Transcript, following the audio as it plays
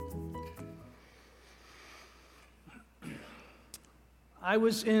I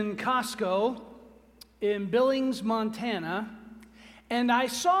was in Costco in Billings, Montana, and I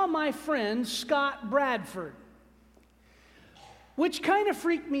saw my friend Scott Bradford, which kind of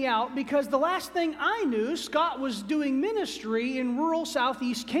freaked me out because the last thing I knew, Scott was doing ministry in rural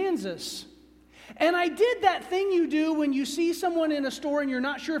southeast Kansas. And I did that thing you do when you see someone in a store and you're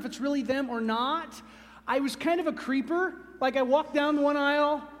not sure if it's really them or not. I was kind of a creeper. Like I walked down one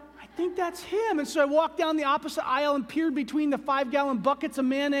aisle, I think that's him. And so I walked down the opposite aisle and peered between the 5-gallon buckets of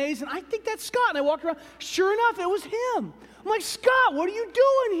mayonnaise, and I think that's Scott. And I walked around. Sure enough, it was him. I'm like, Scott, what are you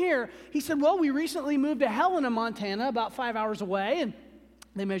doing here? He said, well, we recently moved to Helena, Montana, about 5 hours away, and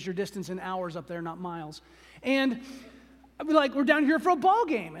they measure distance in hours up there, not miles. And we're down here for a ball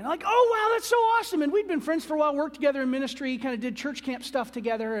game. And like, oh, wow, that's so awesome. And we'd been friends for a while, worked together in ministry, kind of did church camp stuff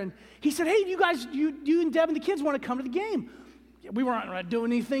together. And he said, hey, you guys, you and Deb and the kids want to come to the game? We weren't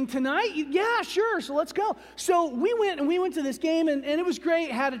doing anything tonight. Yeah, sure, so let's go. So we went to this game, and it was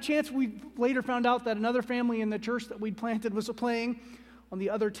great. Had a chance. We later found out that another family in the church that we'd planted was playing on the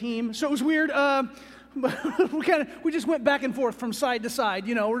other team. So it was weird. We just went back and forth from side to side.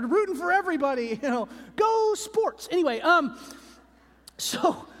 You know, we're rooting for everybody. You know, go sports. Anyway,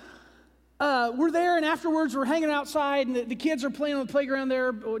 so we're there, and afterwards we're hanging outside, and the kids are playing on the playground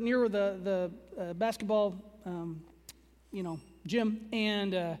there near the basketball, gym,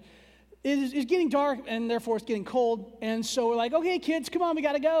 and it's getting dark, and therefore it's getting cold, and so we're like, okay, kids, come on, we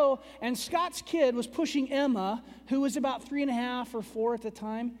got to go. And Scott's kid was pushing Emma, who was about 3.5 or 4 at the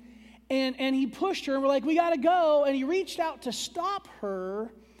time, and he pushed her, and we're like, we got to go, and he reached out to stop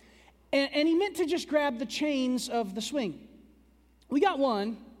her, and he meant to just grab the chains of the swing. We got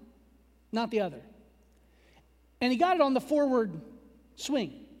one, not the other, and he got it on the forward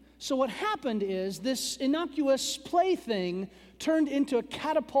swing. So what happened is this innocuous plaything turned into a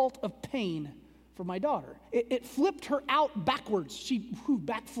catapult of pain for my daughter. It flipped her out backwards. She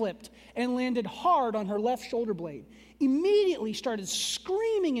backflipped and landed hard on her left shoulder blade. Immediately started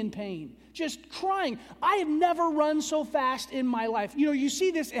screaming in pain, just crying. I have never run so fast in my life. You know, you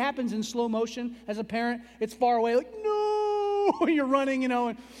see this, it happens in slow motion as a parent. It's far away, like, no, you're running,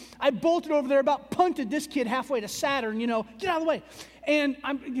 and I bolted over there, about punted this kid halfway to Saturn, get out of the way. And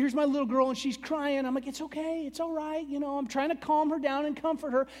here's my little girl, and she's crying. I'm like, it's okay, it's all right. I'm trying to calm her down and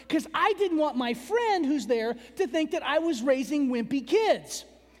comfort her because I didn't want my friend who's there to think that I was raising wimpy kids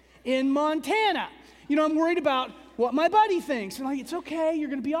in Montana. I'm worried about what my buddy thinks. And it's okay, you're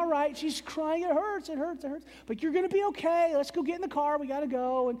going to be all right. She's crying, it hurts, but you're going to be okay. Let's go get in the car, we got to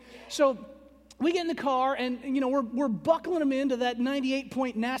go. And so we get in the car, and we're buckling them into that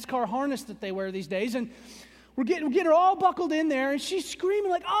 98-point NASCAR harness that they wear these days, and we're getting her all buckled in there, and she's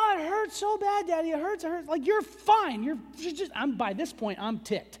screaming like, oh, it hurts so bad, Daddy, it hurts. Like, you're fine. By this point, I'm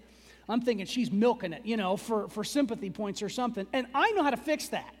ticked. I'm thinking she's milking it, for sympathy points or something. And I know how to fix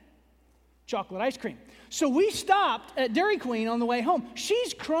that. Chocolate ice cream. So we stopped at Dairy Queen on the way home.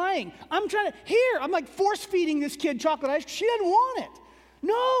 She's crying. I'm like force-feeding this kid chocolate ice cream. She doesn't want it.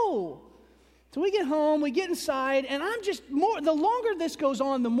 No. So we get home, we get inside, and the longer this goes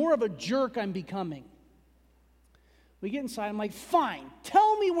on, the more of a jerk I'm becoming. We get inside, I'm like, fine,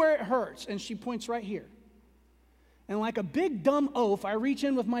 tell me where it hurts. And she points right here. And like a big dumb oaf, I reach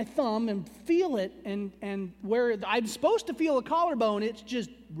in with my thumb and feel it, and where I'm supposed to feel a collarbone, it's just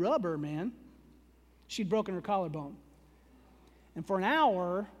rubber, man. She'd broken her collarbone. And for an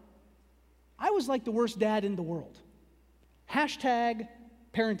hour, I was like the worst dad in the world. Hashtag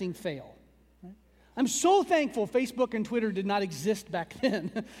parenting fail. I'm so thankful Facebook and Twitter did not exist back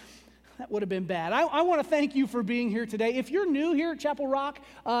then. That would have been bad. I want to thank you for being here today. If you're new here at Chapel Rock,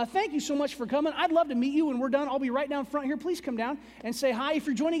 thank you so much for coming. I'd love to meet you when we're done. I'll be right down front here. Please come down and say hi. If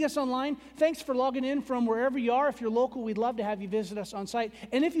you're joining us online, thanks for logging in from wherever you are. If you're local, we'd love to have you visit us on site.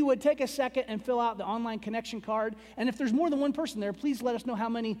 And if you would, take a second and fill out the online connection card. And if there's more than one person there, please let us know how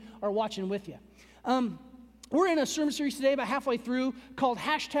many are watching with you. We're in a sermon series today, about halfway through, called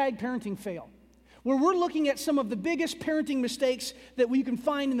Hashtag Parenting Fail, where we're looking at some of the biggest parenting mistakes that we can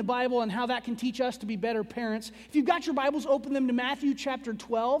find in the Bible and how that can teach us to be better parents. If you've got your Bibles, open them to Matthew chapter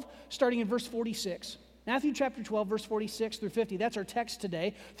 12, starting in verse 46. Matthew chapter 12, verse 46 through 50. That's our text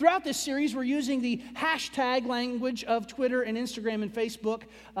today. Throughout this series, we're using the hashtag language of Twitter and Instagram and Facebook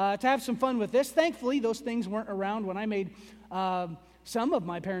to have some fun with this. Thankfully, those things weren't around when I made some of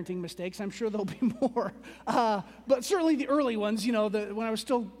my parenting mistakes. I'm sure there'll be more. But certainly the early ones, when I was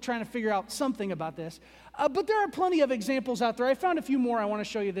still trying to figure out something about this. But there are plenty of examples out there. I found a few more I want to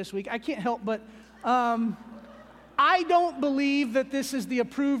show you this week. I can't help but I don't believe that this is the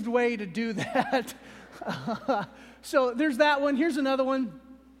approved way to do that. So there's that one. Here's another one.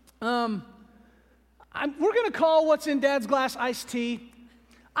 We're going to call what's in Dad's glass iced tea.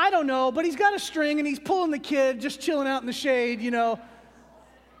 I don't know, but he's got a string and he's pulling the kid, just chilling out in the shade, you know.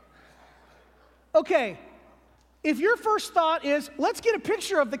 Okay, if your first thought is, let's get a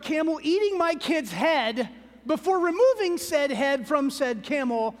picture of the camel eating my kid's head before removing said head from said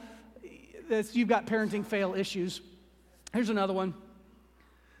camel, you've got parenting fail issues. Here's another one.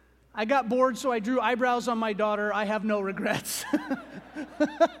 I got bored, so I drew eyebrows on my daughter. I have no regrets.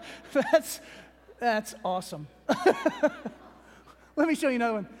 That's awesome. Let me show you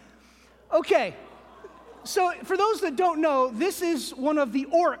another one. Okay, so for those that don't know, this is one of the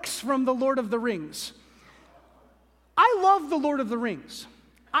orcs from The Lord of the Rings. I love The Lord of the Rings.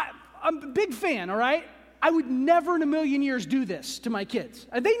 I'm a big fan, all right? I would never in a million years do this to my kids.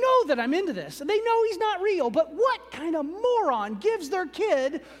 They know that I'm into this, and they know he's not real, but what kind of moron gives their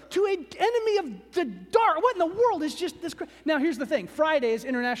kid to an enemy of the dark? What in the world is just this? Now, here's the thing. Friday is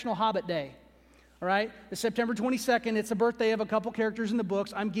International Hobbit Day. All right, it's September 22nd. It's the birthday of a couple characters in the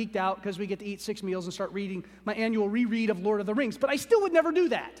books. I'm geeked out because we get to eat 6 meals and start reading my annual reread of Lord of the Rings. But I still would never do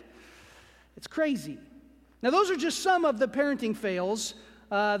that. It's crazy. Now, those are just some of the parenting fails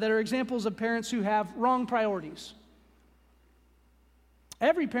that are examples of parents who have wrong priorities.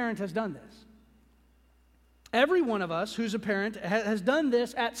 Every parent has done this. Every one of us who's a parent has done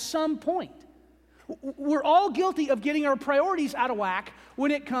this at some point. We're all guilty of getting our priorities out of whack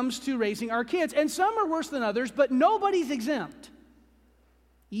when it comes to raising our kids. And some are worse than others, but nobody's exempt.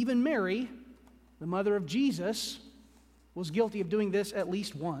 Even Mary, the mother of Jesus, was guilty of doing this at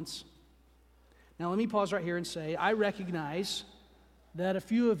least once. Now, let me pause right here and say, I recognize that a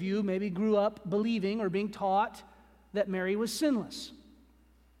few of you maybe grew up believing or being taught that Mary was sinless.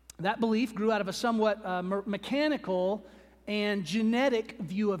 That belief grew out of a somewhat mechanical and genetic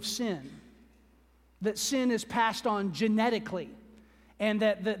view of sin. That sin is passed on genetically. And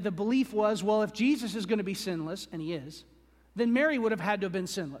that the belief was, well, if Jesus is going to be sinless, and he is, then Mary would have had to have been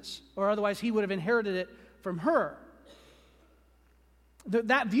sinless, or otherwise he would have inherited it from her.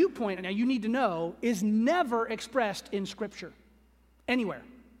 That viewpoint, now you need to know, is never expressed in Scripture, anywhere.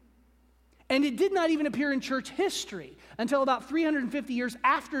 And it did not even appear in church history until about 350 years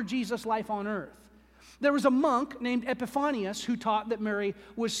after Jesus' life on earth. There was a monk named Epiphanius who taught that Mary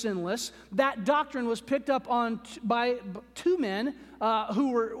was sinless. That doctrine was picked up on by two men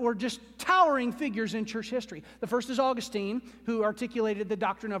who were just towering figures in church history. The first is Augustine, who articulated the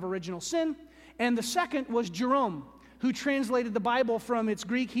doctrine of original sin. And the second was Jerome, who translated the Bible from its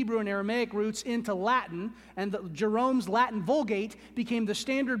Greek, Hebrew, and Aramaic roots into Latin. And Jerome's Latin Vulgate became the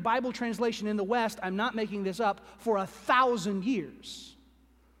standard Bible translation in the West, I'm not making this up, for 1,000 years,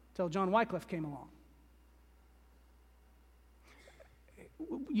 until John Wycliffe came along.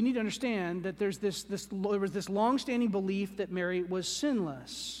 You need to understand that there was this long-standing belief that Mary was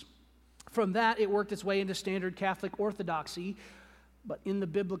sinless. From that, it worked its way into standard Catholic orthodoxy. But in the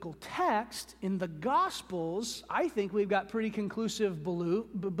biblical text, in the Gospels, I think we've got pretty conclusive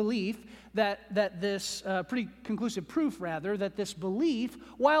belief that this, pretty conclusive proof, rather, that this belief,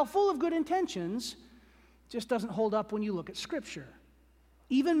 while full of good intentions, just doesn't hold up when you look at Scripture.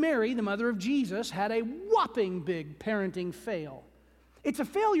 Even Mary, the mother of Jesus, had a whopping big parenting fail. It's a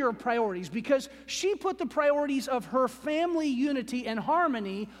failure of priorities because she put the priorities of her family unity and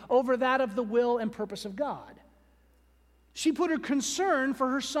harmony over that of the will and purpose of God. She put her concern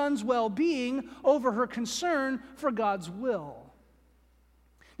for her son's well-being over her concern for God's will.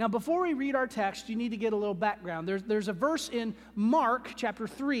 Now, before we read our text, you need to get a little background. There's a verse in Mark chapter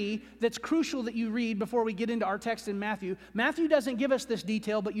 3 that's crucial that you read before we get into our text in Matthew. Matthew doesn't give us this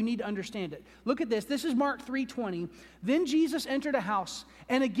detail, but you need to understand it. Look at this. This is Mark 3:20. Then Jesus entered a house,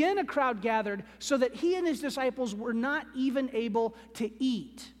 and again a crowd gathered, so that he and his disciples were not even able to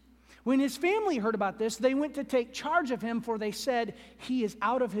eat. When his family heard about this, they went to take charge of him, for they said, he is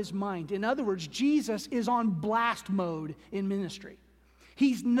out of his mind. In other words, Jesus is on blast mode in ministry.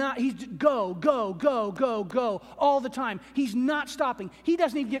 He's go all the time. He's not stopping. He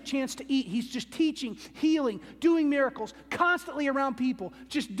doesn't even get a chance to eat. He's just teaching, healing, doing miracles, constantly around people,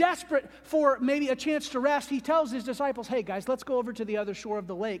 just desperate for maybe a chance to rest. He tells his disciples, hey guys, let's go over to the other shore of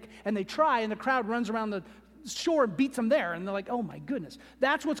the lake. And they try, and the crowd runs around the shore and beats them there. And they're like, oh my goodness.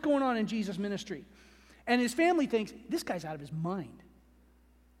 That's what's going on in Jesus' ministry. And his family thinks, this guy's out of his mind.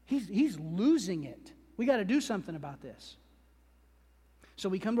 He's losing it. We got to do something about this. So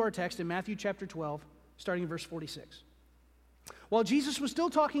we come to our text in Matthew chapter 12, starting in verse 46. While Jesus was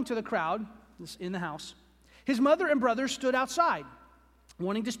still talking to the crowd in the house, his mother and brothers stood outside,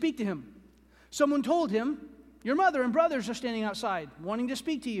 wanting to speak to him. Someone told him, your mother and brothers are standing outside, wanting to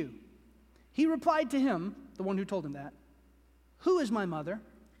speak to you. He replied to him, the one who told him that, who is my mother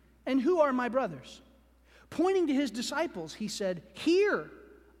and who are my brothers? Pointing to his disciples, he said, here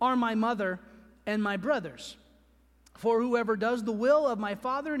are my mother and my brothers. For whoever does the will of my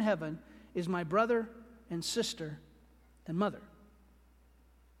Father in heaven is my brother and sister and mother.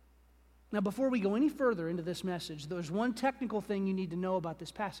 Now, before we go any further into this message, there's one technical thing you need to know about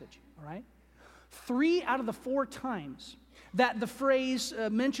this passage, all right? 3 out of the 4 times that the phrase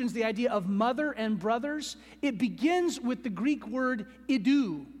mentions the idea of mother and brothers, it begins with the Greek word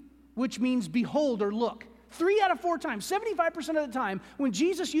idou, which means behold or look. 3 out of 4 times, 75% of the time, when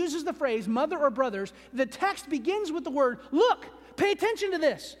Jesus uses the phrase mother or brothers, the text begins with the word look, pay attention to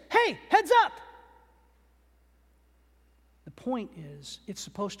this. Hey, heads up. The point is, it's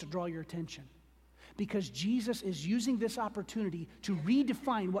supposed to draw your attention because Jesus is using this opportunity to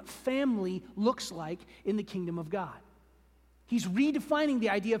redefine what family looks like in the kingdom of God. He's redefining the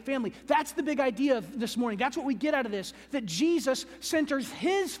idea of family. That's the big idea of this morning. That's what we get out of this, that Jesus centers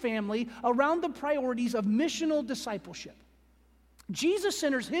his family around the priorities of missional discipleship. Jesus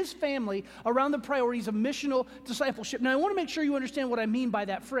centers his family around the priorities of missional discipleship. Now, I want to make sure you understand what I mean by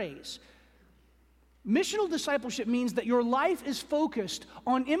that phrase. Missional discipleship means that your life is focused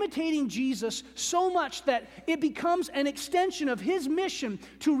on imitating Jesus so much that it becomes an extension of his mission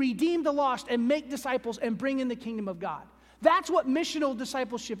to redeem the lost and make disciples and bring in the kingdom of God. That's what missional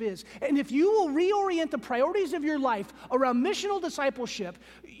discipleship is. And if you will reorient the priorities of your life around missional discipleship,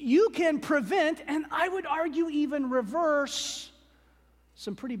 you can prevent, and I would argue even reverse,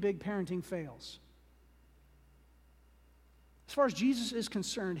 some pretty big parenting fails. As far as Jesus is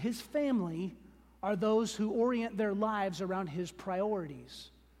concerned, his family are those who orient their lives around his priorities.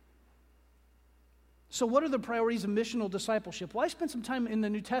 So what are the priorities of missional discipleship? Well, I spent some time in the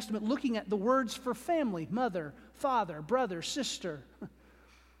New Testament looking at the words for family: mother, father, brother, sister.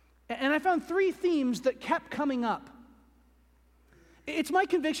 And I found 3 themes that kept coming up. It's my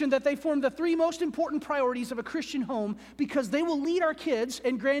conviction that they form the 3 most important priorities of a Christian home because they will lead our kids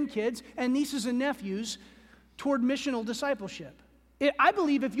and grandkids and nieces and nephews toward missional discipleship. I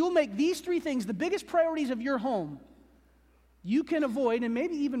believe if you'll make these 3 things the biggest priorities of your home, you can avoid and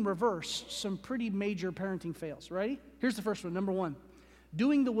maybe even reverse some pretty major parenting fails. Ready? Here's the first one. Number 1,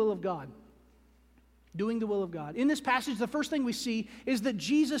 doing the will of God. Doing the will of God. In this passage, the first thing we see is that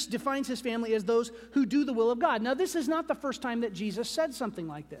Jesus defines his family as those who do the will of God. Now, this is not the first time that Jesus said something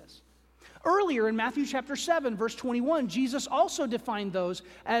like this. Earlier in Matthew chapter 7, verse 21, Jesus also defined those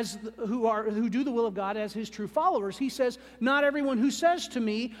as who do the will of God as his true followers. He says, "Not everyone who says to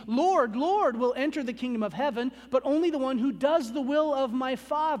me, 'Lord, Lord,' will enter the kingdom of heaven, but only the one who does the will of my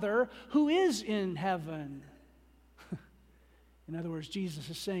Father who is in heaven." In other words, Jesus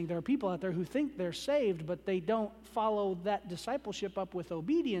is saying there are people out there who think they're saved, but they don't follow that discipleship up with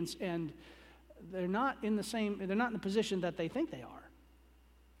obedience, and they're not in the position that they think they are.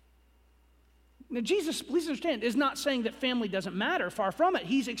 Now, Jesus, please understand, is not saying that family doesn't matter. Far from it.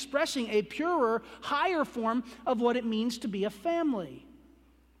 He's expressing a purer, higher form of what it means to be a family.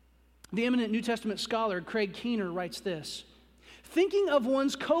 The eminent New Testament scholar Craig Keener writes this: "Thinking of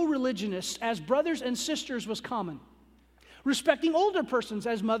one's co-religionists as brothers and sisters was common. Respecting older persons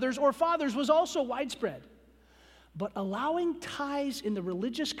as mothers or fathers was also widespread. But allowing ties in the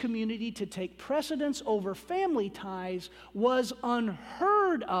religious community to take precedence over family ties was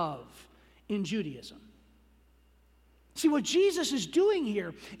unheard of in Judaism." See, what Jesus is doing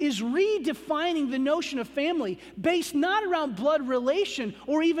here is redefining the notion of family based not around blood relation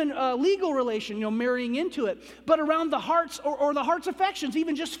or even legal relation, marrying into it, but around the heart's or the heart's affections,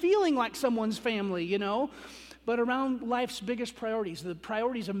 even just feeling like someone's family, but around life's biggest priorities, the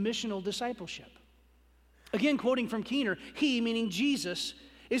priorities of missional discipleship. Again, quoting from Keener, he, meaning Jesus,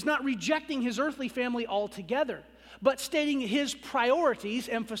 is not rejecting his earthly family altogether, but stating his priorities,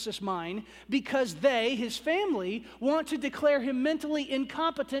 emphasis mine, because they, his family, want to declare him mentally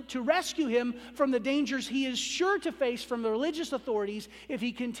incompetent to rescue him from the dangers he is sure to face from the religious authorities if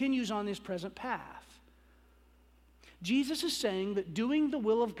he continues on his present path. Jesus is saying that doing the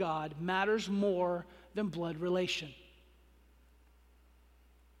will of God matters more than blood relation.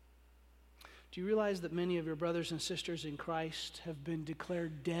 Do you realize that many of your brothers and sisters in Christ have been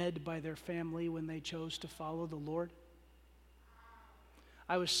declared dead by their family when they chose to follow the Lord?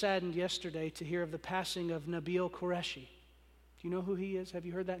 I was saddened yesterday to hear of the passing of Nabil Qureshi. Do you know who he is? Have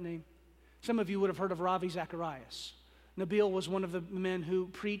you heard that name? Some of you would have heard of Ravi Zacharias. Nabil was one of the men who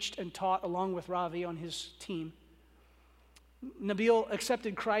preached and taught along with Ravi on his team. Nabil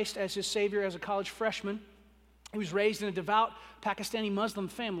accepted Christ as his Savior as a college freshman. He was raised in a devout Pakistani Muslim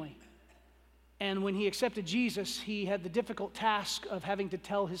family. And when he accepted Jesus, he had the difficult task of having to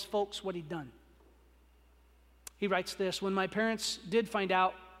tell his folks what he'd done. He writes this: "When my parents did find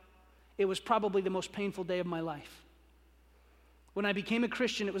out, it was probably the most painful day of my life. When I became a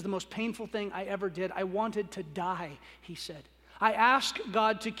Christian, it was the most painful thing I ever did. I wanted to die, he said. I asked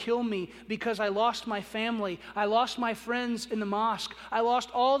God to kill me because I lost my family. I lost my friends in the mosque. I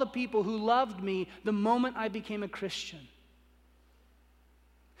lost all the people who loved me the moment I became a Christian.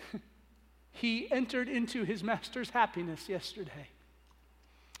 He entered into his master's happiness yesterday.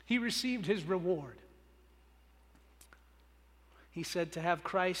 He received his reward. He said, to have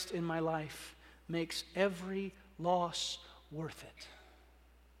Christ in my life makes every loss worth it.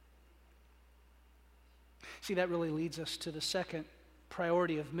 See, that really leads us to the second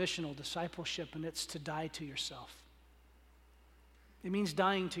priority of missional discipleship, and it's to die to yourself. It means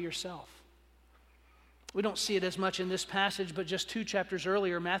dying to yourself. We don't see it as much in this passage, but just 2 chapters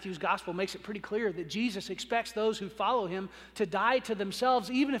earlier, Matthew's gospel makes it pretty clear that Jesus expects those who follow him to die to themselves,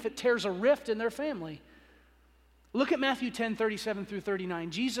 even if it tears a rift in their family. Look at Matthew 10:37 through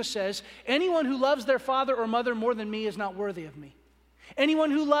 39. Jesus says, anyone who loves their father or mother more than me is not worthy of me.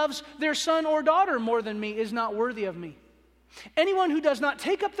 Anyone who loves their son or daughter more than me is not worthy of me. Anyone who does not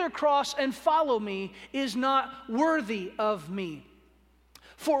take up their cross and follow me is not worthy of me.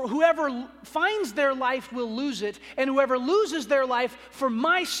 For whoever finds their life will lose it, and whoever loses their life for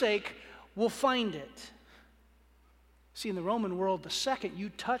my sake will find it. See, in the Roman world, the second you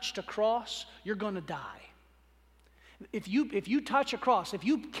touched a cross, you're going to die. If you touch a cross, if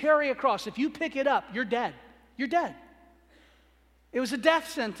you carry a cross, if you pick it up, you're dead. You're dead. It was a death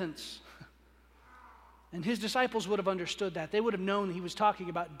sentence. And his disciples would have understood that. They would have known he was talking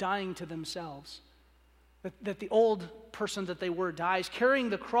about dying to themselves. That the old person that they were dies.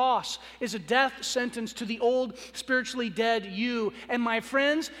 Carrying the cross is a death sentence to the old spiritually dead you. And my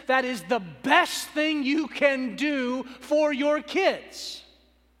friends, that is the best thing you can do for your kids.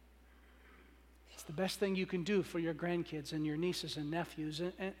 It's the best thing you can do for your grandkids and your nieces and nephews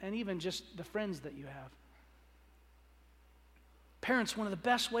and even just the friends that you have. Parents, one of the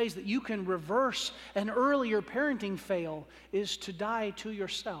best ways that you can reverse an earlier parenting fail is to die to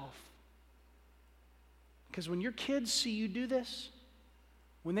yourself. Because when your kids see you do this,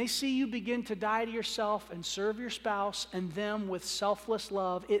 when they see you begin to die to yourself and serve your spouse and them with selfless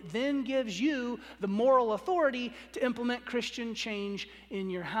love, it then gives you the moral authority to implement Christian change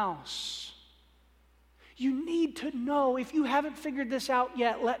in your house. You need to know, if you haven't figured this out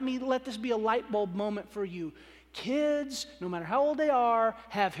yet, let this be a light bulb moment for you. Kids, no matter how old they are,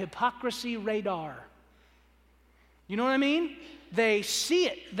 have hypocrisy radar. You know what I mean? They see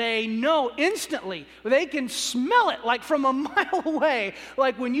it. They know instantly. They can smell it like from a mile away.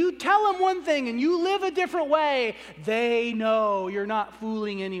 Like when you tell them one thing and you live a different way, they know you're not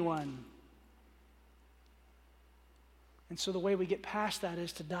fooling anyone. And so the way we get past that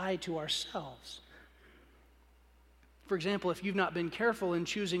is to die to ourselves. For example, if you've not been careful in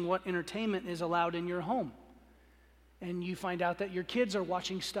choosing what entertainment is allowed in your home, and you find out that your kids are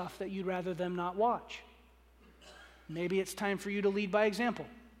watching stuff that you'd rather them not watch, maybe it's time for you to lead by example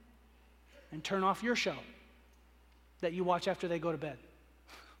and turn off your show that you watch after they go to bed.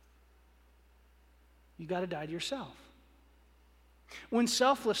 You got to die to yourself. When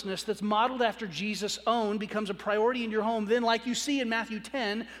selflessness that's modeled after Jesus' own becomes a priority in your home, then like you see in Matthew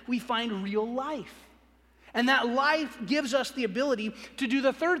 10, we find real life. And that life gives us the ability to do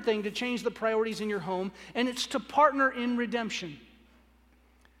the third thing to change the priorities in your home, and it's to partner in redemption.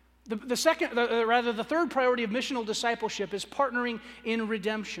 The third priority of missional discipleship is partnering in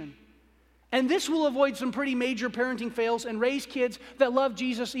redemption. And this will avoid some pretty major parenting fails and raise kids that love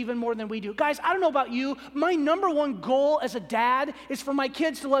Jesus even more than we do. Guys, I don't know about you, my number one goal as a dad is for my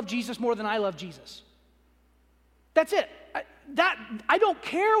kids to love Jesus more than I love Jesus. That's it. I don't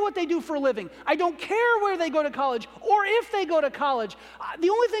care what they do for a living. I don't care where they go to college or if they go to college. The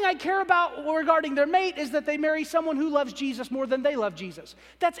only thing I care about regarding their mate is that they marry someone who loves Jesus more than they love Jesus.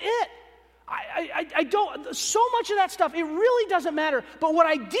 That's it. I don't, so much of that stuff, it really doesn't matter. But what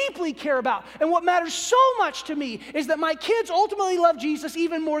I deeply care about and what matters so much to me is that my kids ultimately love Jesus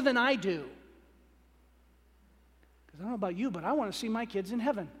even more than I do. Because I don't know about you, but I want to see my kids in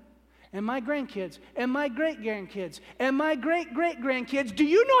heaven. And my grandkids, and my great-grandkids, and my great-great-grandkids. Do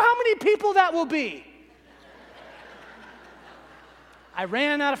you know how many people that will be? I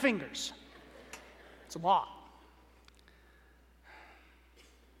ran out of fingers. It's a lot.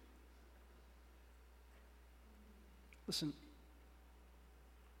 Listen,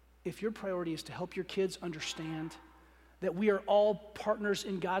 if your priority is to help your kids understand that we are all partners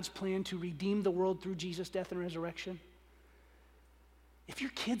in God's plan to redeem the world through Jesus' death and resurrection, if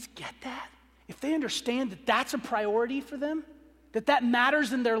your kids get that, if they understand that that's a priority for them, that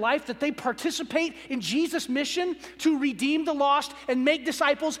matters in their life, that they participate in Jesus' mission to redeem the lost and make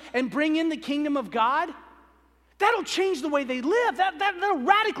disciples and bring in the kingdom of God, That'll change the way they live. That'll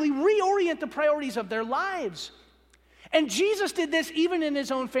radically reorient the priorities of their lives. And Jesus did this even in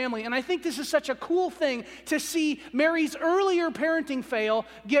his own family. And I think this is such a cool thing to see Mary's earlier parenting fail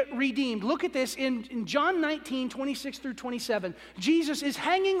get redeemed. Look at this in John 19, 26 through 27. Jesus is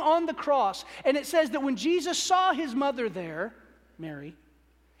hanging on the cross. And it says that when Jesus saw his mother there, Mary,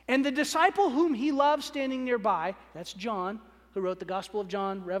 and the disciple whom he loved standing nearby, that's John, who wrote the Gospel of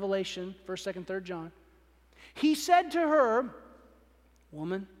John, Revelation, 1st, 2nd, 3rd John, he said to her,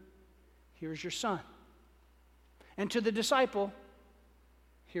 "Woman, here's your son." And to the disciple,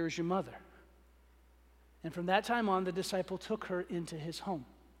 "Here's your mother." And from that time on, the disciple took her into his home.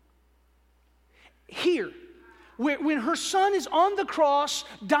 Here, when her son is on the cross,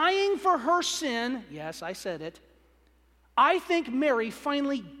 dying for her sin, yes, I said it, I think Mary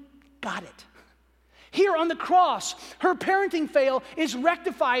finally got it. Here on the cross, her parenting fail is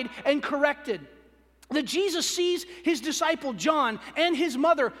rectified and corrected. That Jesus sees his disciple John and his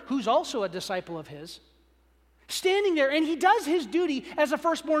mother, who's also a disciple of his, standing there, and he does his duty as a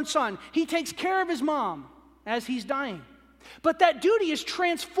firstborn son. He takes care of his mom as he's dying. But that duty is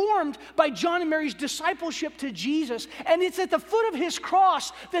transformed by John and Mary's discipleship to Jesus, and it's at the foot of his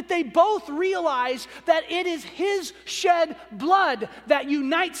cross that they both realize that it is his shed blood that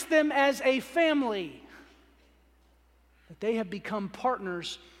unites them as a family, that they have become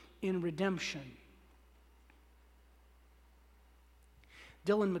partners in redemption.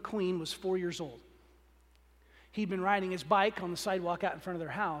 Dylan McQueen was 4 years old. He'd been riding his bike on the sidewalk out in front of their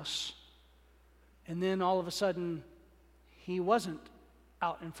house, and then all of a sudden, he wasn't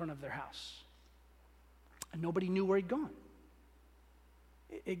out in front of their house. And nobody knew where he'd gone.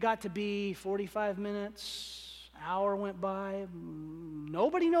 It got to be 45 minutes, hour went by.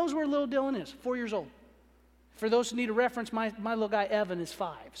 Nobody knows where little Dylan is, 4 years old. For those who need a reference, my little guy Evan is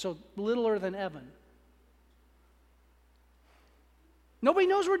 5, so littler than Evan. Nobody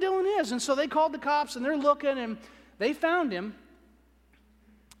knows where Dylan is, and so they called the cops, and they're looking, and they found him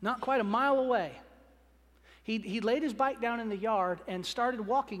not quite a mile away. He laid his bike down in the yard and started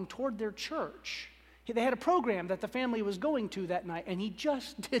walking toward their church. They had a program that the family was going to that night, and he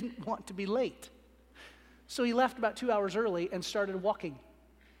just didn't want to be late. So he left about 2 hours early and started walking.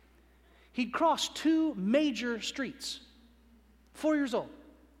 He'd crossed 2 major streets, 4 years old,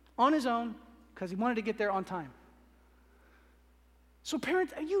 on his own, because he wanted to get there on time. So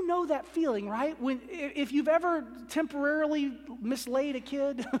parents, you know that feeling, right? If you've ever temporarily mislaid a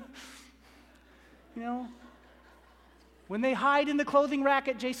kid, you know, when they hide in the clothing rack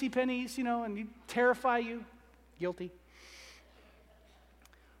at JCPenney's, you know, and you terrify you, guilty.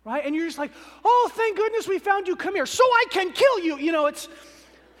 Right? And you're just like, "Oh, thank goodness we found you. Come here, so I can kill you." You know,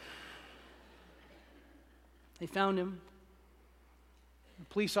 They found him. The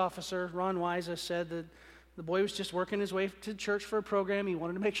police officer, Ron Wiza, said that the boy was just working his way to church for a program. He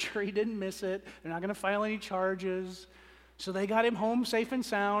wanted to make sure he didn't miss it. They're not going to file any charges. So they got him home safe and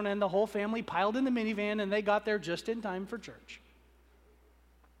sound, and the whole family piled in the minivan, and they got there just in time for church.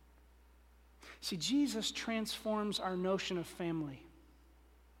 See, Jesus transforms our notion of family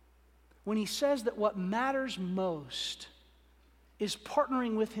when he says that what matters most is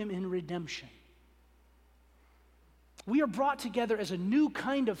partnering with him in redemption. We are brought together as a new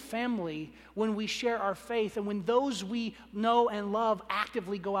kind of family when we share our faith and when those we know and love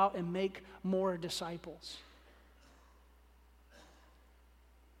actively go out and make more disciples.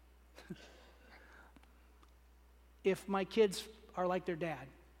 If my kids are like their dad,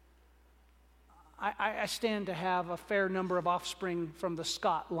 I stand to have a fair number of offspring from the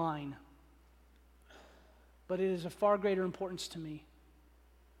Scott line. But it is of far greater importance to me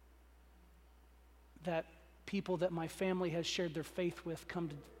that people that my family has shared their faith with come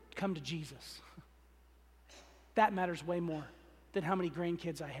to Jesus. That matters way more than how many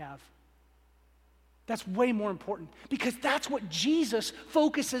grandkids I have. That's way more important because that's what Jesus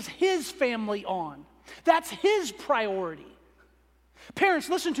focuses his family on. That's his priority. Parents,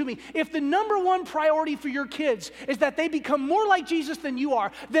 listen to me. If the number one priority for your kids is that they become more like Jesus than you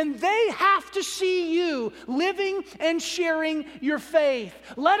are, then they have to see you living and sharing your faith.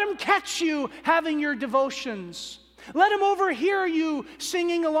 Let them catch you having your devotions. Let them overhear you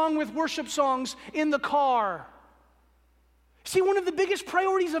singing along with worship songs in the car. See, one of the biggest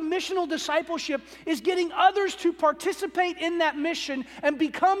priorities of missional discipleship is getting others to participate in that mission and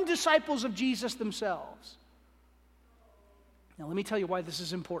become disciples of Jesus themselves. Now, let me tell you why this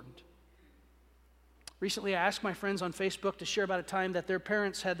is important. Recently, I asked my friends on Facebook to share about a time that their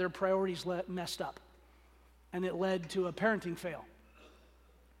parents had their priorities messed up, and it led to a parenting fail.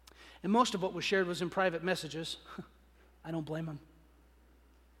 And most of what was shared was in private messages. I don't blame them.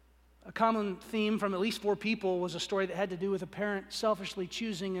 A common theme from at least 4 people was a story that had to do with a parent selfishly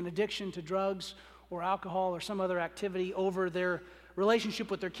choosing an addiction to drugs or alcohol or some other activity over their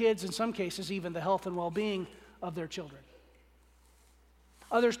relationship with their kids, in some cases even the health and well-being of their children.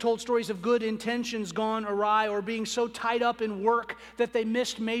 Others told stories of good intentions gone awry, or being so tied up in work that they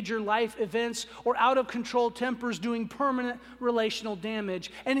missed major life events, or out of control tempers doing permanent relational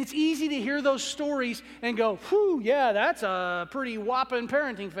damage. And it's easy to hear those stories and go, whew, yeah, that's a pretty whopping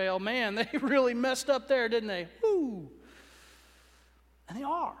parenting fail. Man, they really messed up there, didn't they? Whew. And they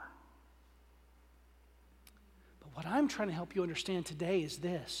are. But what I'm trying to help you understand today is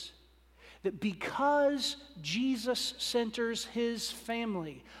this: that because Jesus centers his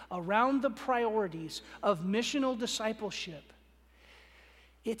family around the priorities of missional discipleship,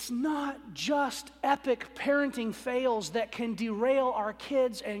 it's not just epic parenting fails that can derail our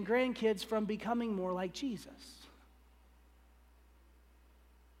kids and grandkids from becoming more like Jesus.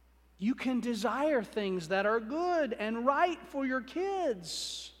 You can desire things that are good and right for your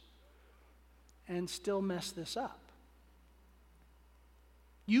kids and still mess this up.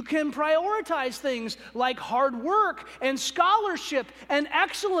 You can prioritize things like hard work and scholarship and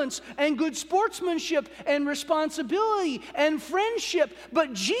excellence and good sportsmanship and responsibility and friendship.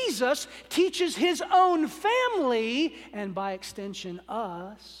 But Jesus teaches his own family, and by extension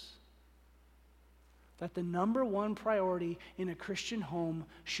us, that the number one priority in a Christian home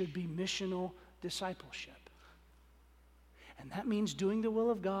should be missional discipleship. And that means doing the will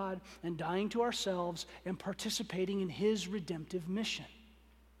of God and dying to ourselves and participating in his redemptive mission.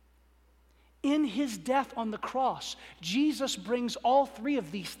 In his death on the cross, Jesus brings all 3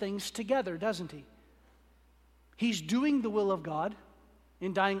 of these things together, doesn't he? He's doing the will of God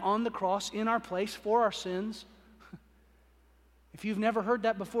in dying on the cross in our place for our sins. If you've never heard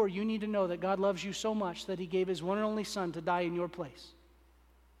that before, you need to know that God loves you so much that he gave his one and only Son to die in your place.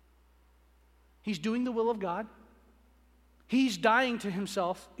 He's doing the will of God. He's dying to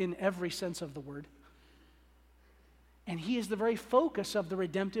himself in every sense of the word. And he is the very focus of the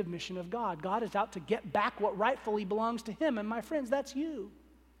redemptive mission of God. God is out to get back what rightfully belongs to him. And my friends, that's you.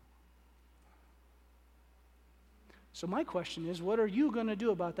 So my question is, what are you going to do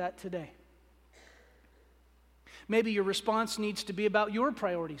about that today? Maybe your response needs to be about your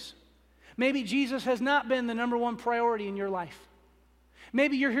priorities. Maybe Jesus has not been the number one priority in your life.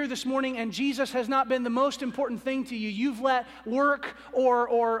 Maybe you're here this morning and Jesus has not been the most important thing to you. You've let work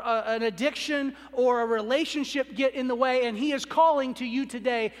or an addiction or a relationship get in the way, and he is calling to you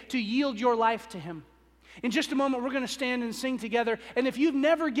today to yield your life to him. In just a moment, we're going to stand and sing together. And if you've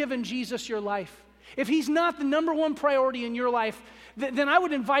never given Jesus your life, if he's not the number one priority in your life, then I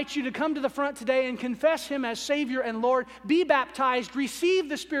would invite you to come to the front today and confess him as Savior and Lord, be baptized, receive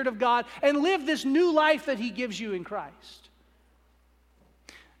the Spirit of God, and live this new life that he gives you in Christ.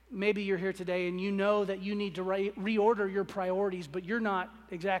 Maybe you're here today and you know that you need to reorder your priorities, but you're not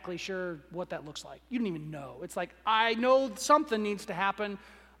exactly sure what that looks like. You don't even know. It's like, I know something needs to happen.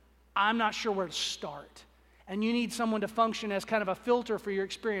 I'm not sure where to start. And you need someone to function as kind of a filter for your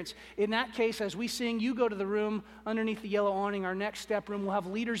experience. In that case, as we sing, you go to the room underneath the yellow awning, our next step room. We'll have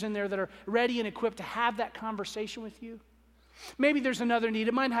leaders in there that are ready and equipped to have that conversation with you. Maybe there's another need.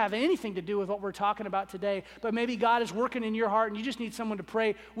 It might not have anything to do with what we're talking about today, but maybe God is working in your heart and you just need someone to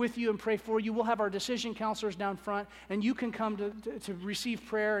pray with you and pray for you. We'll have our decision counselors down front, and you can come to receive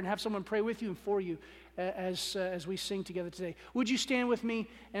prayer and have someone pray with you and for you as we sing together today. Would you stand with me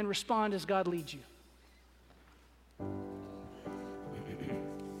and respond as God leads you?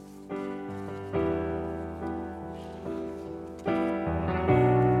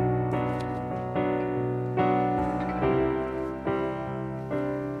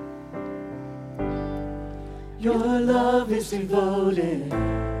 Your love is devoted,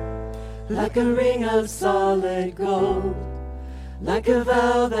 like a ring of solid gold, like a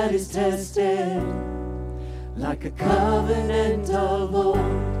vow that is tested, like a covenant of old.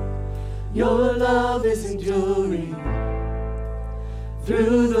 Your love is enduring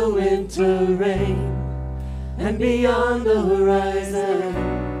through the winter rain and beyond the horizon,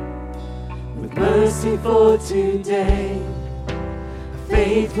 with mercy for today.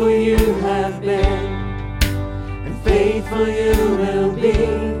 Faithful you have been, faithful you will be.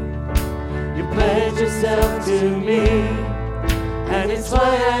 You pledge yourself to me, and it's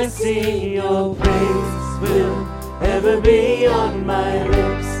why I sing. Your praise will ever be on my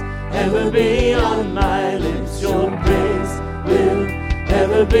lips, ever be on my lips. Your praise will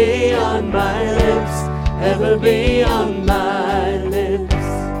ever be on my lips, ever be on my lips.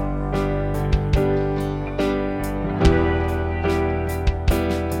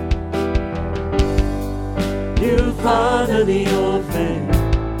 You father the orphan,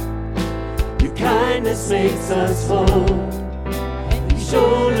 kindness makes us whole. And you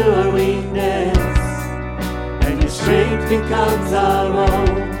shoulder our weakness, and your strength becomes our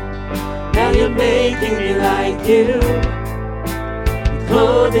own. Now you're making me like you,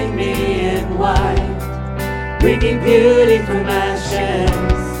 clothing me in white, bringing beauty from ashes.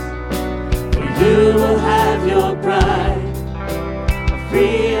 For you will have your bride,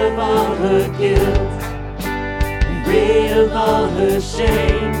 free of all her guilt, and free of all her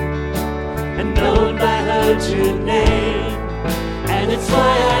shame, and known by her true name. And it's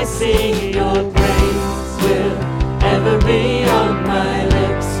why I sing your praise will ever be on my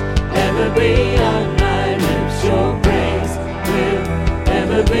lips, ever be on my lips. Your praise will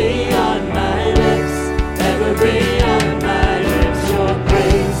ever be on my lips, ever be on my lips. Your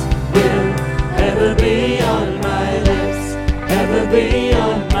praise will ever be on my lips, ever be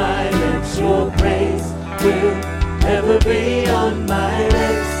on my lips. Your praise will ever be on my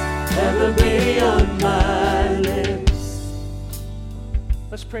lips, ever be on my lips.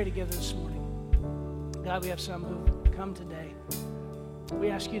 Let's pray together this morning. God, we have some who've come today. We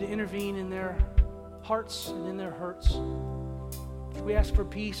ask you to intervene in their hearts and in their hurts. We ask for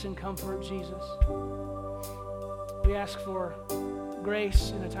peace and comfort, Jesus. We ask for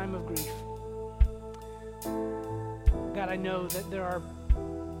grace in a time of grief. God, I know that there are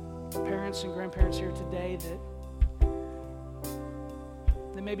parents and grandparents here today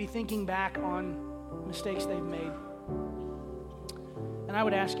that may be thinking back on mistakes they've made. And I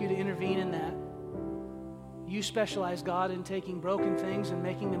would ask you to intervene in that. You specialize, God, in taking broken things and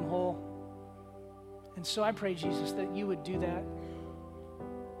making them whole. And so I pray, Jesus, that you would do that.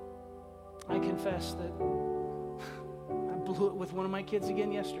 I confess that I blew it with one of my kids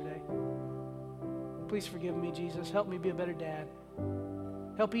again yesterday. Please forgive me, Jesus. Help me be a better dad.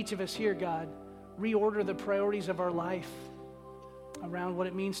 Help each of us here, God, reorder the priorities of our life around what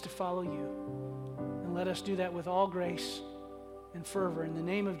it means to follow you. And let us do that with all grace and fervor in the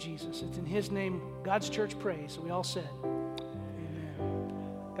name of Jesus. It's in his name God's church prays. So we all said,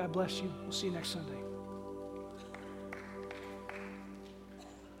 amen. God bless you. We'll see you next Sunday.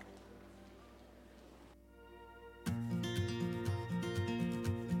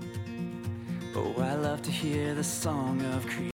 Oh, I love to hear the song of creation.